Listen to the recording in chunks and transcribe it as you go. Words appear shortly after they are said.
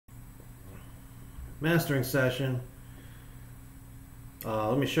mastering session.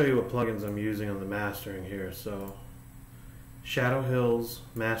 Let me show you what plugins I'm using on the mastering here. So, ShadowHills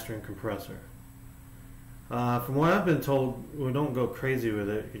Mastering Compressor. From what I've been told, we don't go crazy with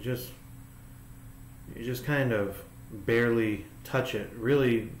it. You just kind of barely touch it.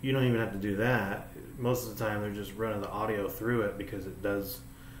 Really, you don't even have to do that. Most of the time, they're just running the audio through it because it does.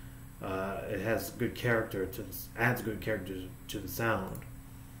 It has good character adds good character to the sound.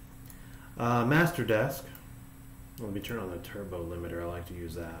 Masterdesk. Let me turn on the turbo limiter. I like to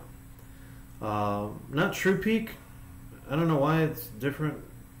use that. Not True Peak. I don't know why it's different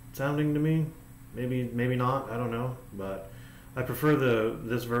sounding to me. Maybe not. I don't know. But I prefer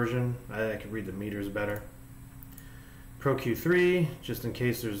this version. I can read the meters better. Pro Q3, just in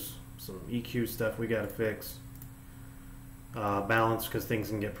case there's some EQ stuff we gotta fix. Balance, because things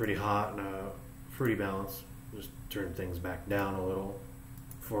can get pretty hot, and Fruity Balance. Just turn things back down a little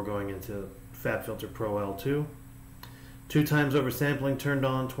before going into Fab Filter Pro L2. 2 times oversampling turned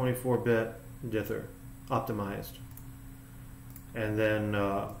on, 24-bit dither optimized, and then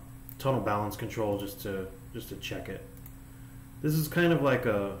Tonal Balance Control just to check it. This is kind of like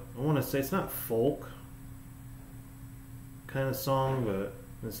I want to say it's not folk kind of song, but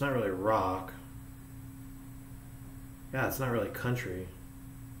it's not really rock. Yeah, it's not really country.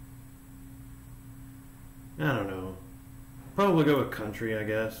 I don't know. Probably go with country, I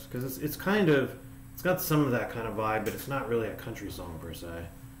guess, because it's got some of that kind of vibe, but it's not really a country song per se.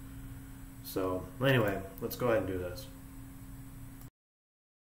 So anyway, let's go ahead and do this.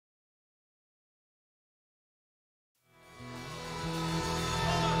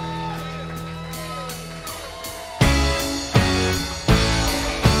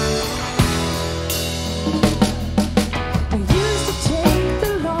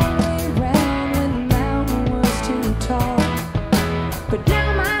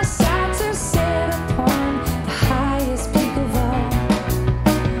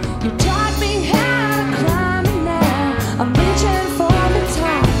 You taught me how to climb, and now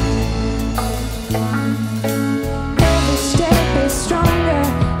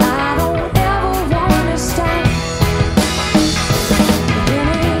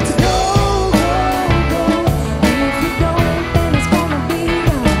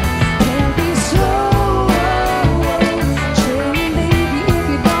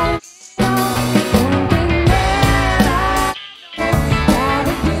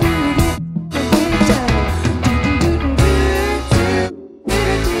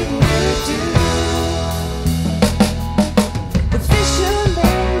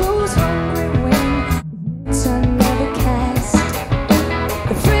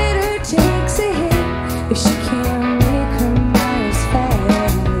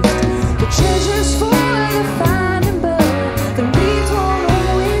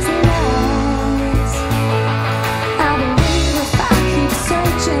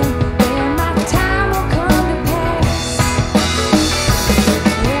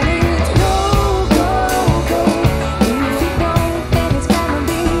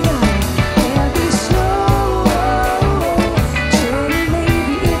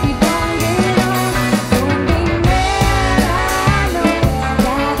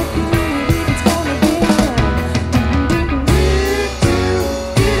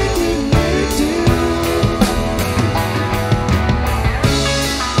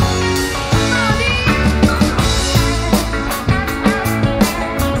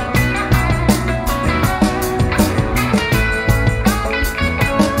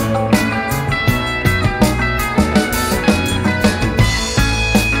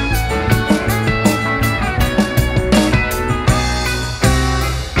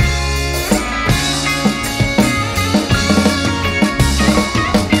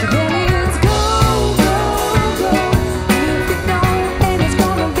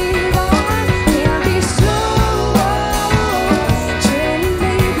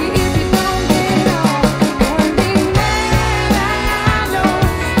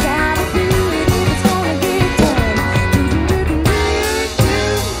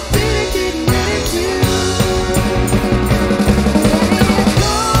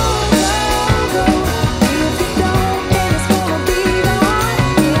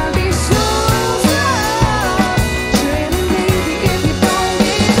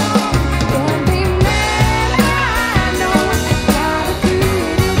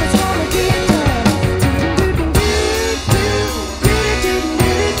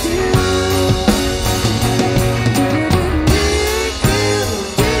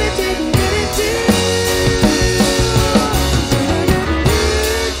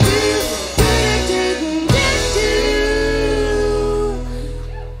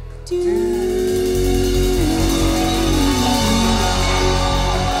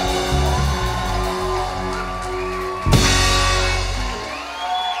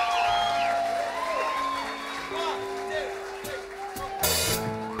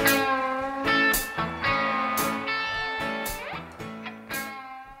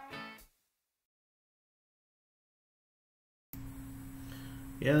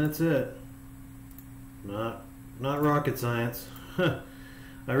Yeah, that's it. Not rocket science.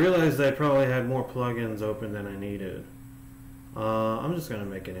 I realized I probably had more plugins open than I needed. I'm just going to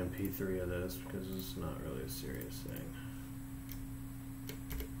make an MP3 of this because it's not really a serious thing.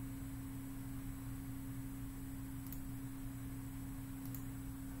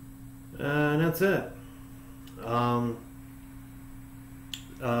 And that's it.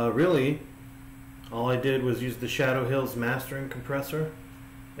 Really, all I did was use the ShadowHills Mastering Compressor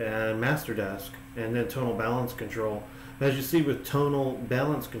and Masterdesk, and then Tonal Balance Control. As you see with Tonal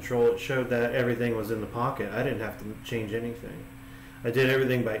Balance Control, it showed that everything was in the pocket. I didn't have to change anything. I did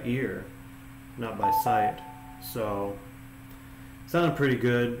everything by ear, not by sight. So, it sounded pretty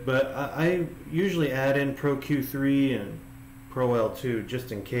good, but I usually add in Pro Q3 and Pro L2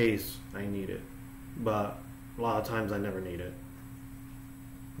 just in case I need it. But a lot of times I never need it.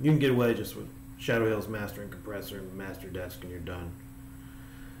 You can get away just with ShadowHills Mastering Compressor and Masterdesk and you're done.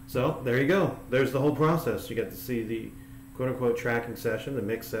 So there you go. There's the whole process. You get to see the quote-unquote tracking session, the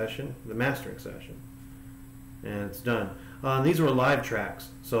mix session, the mastering session. And it's done. These were live tracks,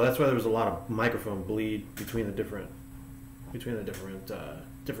 so that's why there was a lot of microphone bleed between the different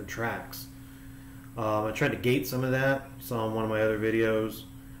tracks. I tried to gate some of that. You saw in one of my other videos.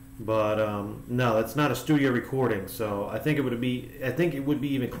 But no, it's not a studio recording. So I think it would be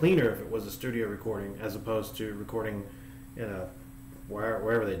even cleaner if it was a studio recording as opposed to recording in a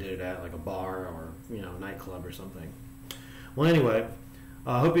wherever they did it at, like a bar or nightclub or something. Well, anyway,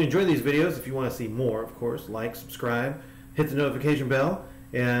 I hope you enjoy these videos. If you want to see more, of course, like, subscribe, hit the notification bell,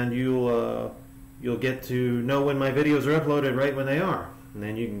 and you'll get to know when my videos are uploaded right when they are, and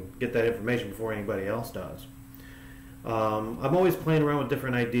then you can get that information before anybody else does. I'm always playing around with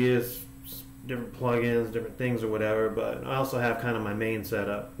different ideas, different plugins, different things or whatever, but I also have kind of my main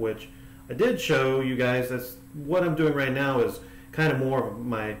setup, which I did show you guys. That's what I'm doing right now is kind of more of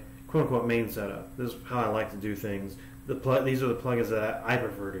my quote-unquote main setup. This is how I like to do things. These are the plugins that I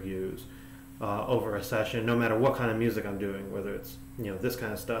prefer to use over a session, no matter what kind of music I'm doing, whether it's this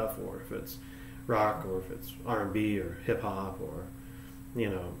kind of stuff, or if it's rock, or if it's R&B, or hip-hop, or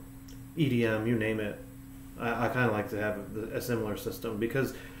EDM, you name it. I kind of like to have a similar system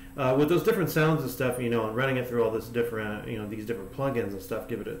because with those different sounds and stuff, and running it through all this different, these different plugins and stuff,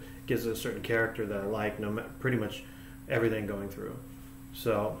 gives it a certain character that I like. Pretty much everything going through.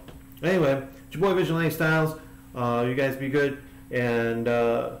 So anyway, it's your boy Vigilante Styles. You guys be good, and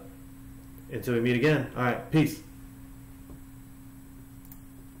until we meet again. All right, peace.